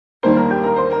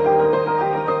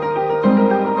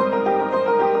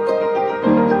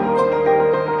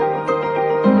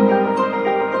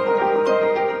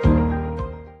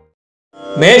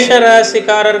மேஷ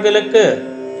ராசிக்காரர்களுக்கு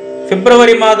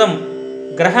பிப்ரவரி மாதம்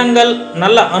கிரகங்கள்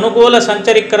நல்ல அனுகூல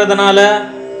சஞ்சரிக்கிறதுனால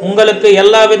உங்களுக்கு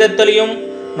எல்லா விதத்திலையும்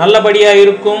நல்லபடியாக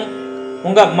இருக்கும்.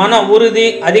 உங்கள் மன உறுதி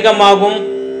அதிகமாகும்.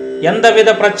 எந்தவித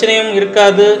பிரச்சனையும்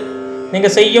இருக்காது.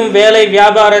 நீங்கள் செய்யும் வேலை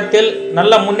வியாபாரத்தில்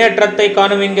நல்ல முன்னேற்றத்தை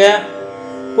காணுவீங்க.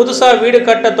 புதுசாக வீடு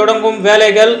கட்ட தொடங்கும்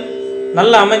வேலைகள்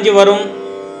நல்ல அமைஞ்சு வரும்.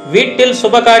 வீட்டில்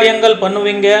சுபகாரியங்கள்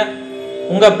பண்ணுவீங்க.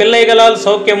 உங்கள் பிள்ளைகளால்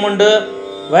சௌக்கியம் உண்டு.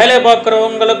 வேலை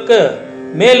பார்க்குறவங்களுக்கு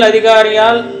மேல்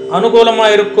அதிகாரியால்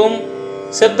அனுகூலமாக இருக்கும்.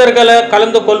 சித்தர்களை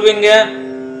கலந்து கொள்வீங்க.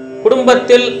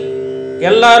 குடும்பத்தில்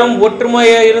எல்லாரும்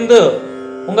ஒற்றுமையாக இருந்து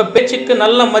உங்கள் பேச்சுக்கு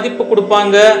நல்ல மதிப்பு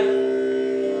கொடுப்பாங்க.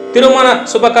 திருமண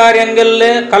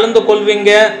சுபகாரியங்களில் கலந்து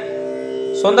கொள்வீங்க.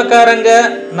 சொந்தக்காரங்க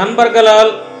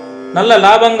நண்பர்களால் நல்ல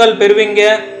லாபங்கள் பெறுவீங்க.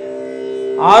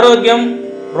 ஆரோக்கியம்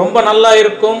ரொம்ப நல்லா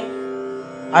இருக்கும்.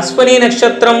 அஸ்வினி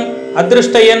நட்சத்திரம்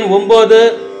அதிர்ஷ்ட எண் 9.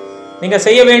 நீங்கள்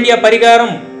செய்ய வேண்டிய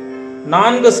பரிகாரம்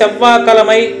 4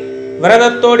 செவ்வாய்க்கிழமை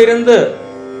விரதத்தோடு இருந்து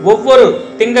ஒவ்வொரு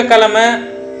திங்கக்கிழமை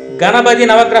கணபதி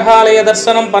நவகிரகாலய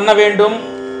தரிசனம் பண்ண வேண்டும்.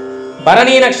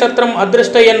 பரணி நட்சத்திரம்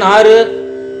அதிர்ஷ்ட எண் 6.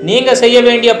 நீங்கள் செய்ய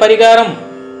வேண்டிய பரிகாரம்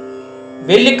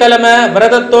வெள்ளிக்கிழமை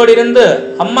விரதத்தோடு இருந்து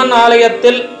அம்மன்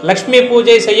ஆலயத்தில் லக்ஷ்மி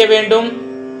பூஜை செய்ய வேண்டும்.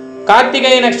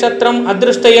 கார்த்திகை நட்சத்திரம்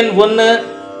அதிர்ஷ்ட எண் 1.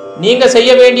 நீங்கள்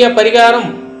செய்ய வேண்டிய பரிகாரம்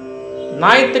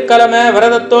ஞாயிற்றுக்கிழமை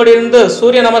விரதத்தோடு இருந்து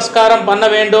சூரிய நமஸ்காரம் பண்ண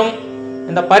வேண்டும்.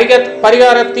 இந்த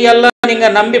பரிகாரத்தை எல்லாம்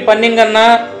நீங்கள் நம்பி பண்ணீங்கன்னா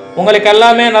உங்களுக்கு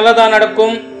எல்லாமே நல்லதாக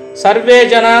நடக்கும். சர்வே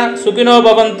ஜன சுகினோ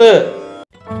பவந்து.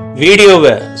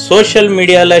 வீடியோவை சோஷியல்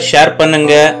மீடியாவில் ஷேர்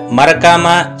பண்ணுங்க.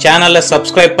 மறக்காம சேனலை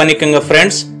சப்ஸ்கிரைப் பண்ணிக்கோங்க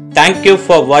ஃப்ரெண்ட்ஸ். தேங்க்யூ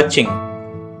ஃபார் வாட்சிங்.